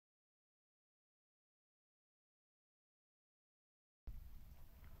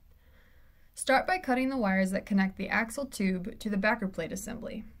Start by cutting the wires that connect the axle tube to the backer plate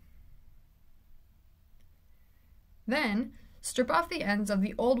assembly. Then, strip off the ends of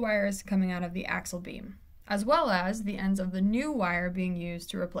the old wires coming out of the axle beam, as well as the ends of the new wire being used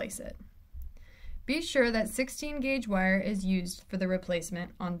to replace it. Be sure that 16-gauge wire is used for the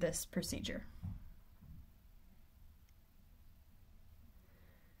replacement on this procedure.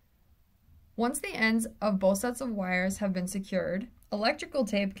 Once the ends of both sets of wires have been secured, electrical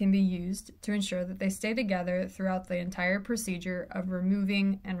tape can be used to ensure that they stay together throughout the entire procedure of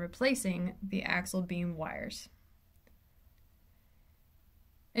removing and replacing the axle beam wires.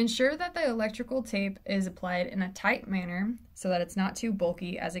 Ensure that the electrical tape is applied in a tight manner so that it's not too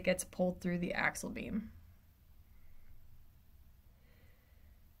bulky as it gets pulled through the axle beam.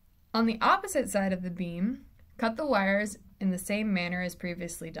 On the opposite side of the beam, cut the wires in the same manner as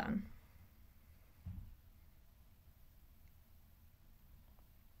previously done.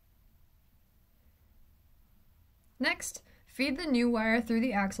 Next, feed the new wire through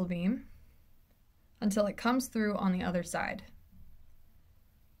the axle beam until it comes through on the other side.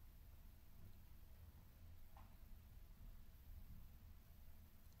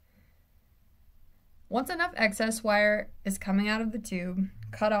 Once enough excess wire is coming out of the tube,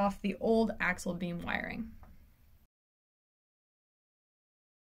 cut off the old axle beam wiring.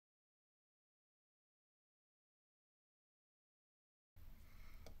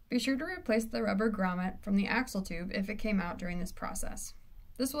 Be sure to replace the rubber grommet from the axle tube if it came out during this process.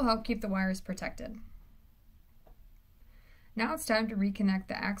 This will help keep the wires protected. Now it's time to reconnect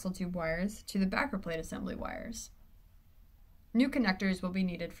the axle tube wires to the backer plate assembly wires. New connectors will be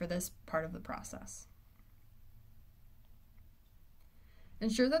needed for this part of the process.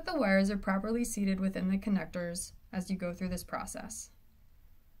 Ensure that the wires are properly seated within the connectors as you go through this process.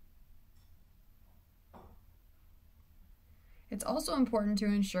 It's also important to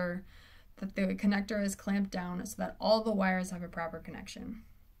ensure that the connector is clamped down so that all the wires have a proper connection.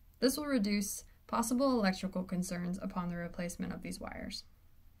 This will reduce possible electrical concerns upon the replacement of these wires.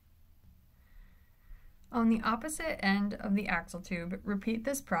 On the opposite end of the axle tube, repeat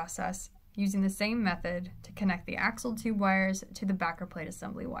this process using the same method to connect the axle tube wires to the backer plate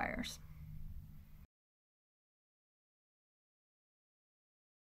assembly wires.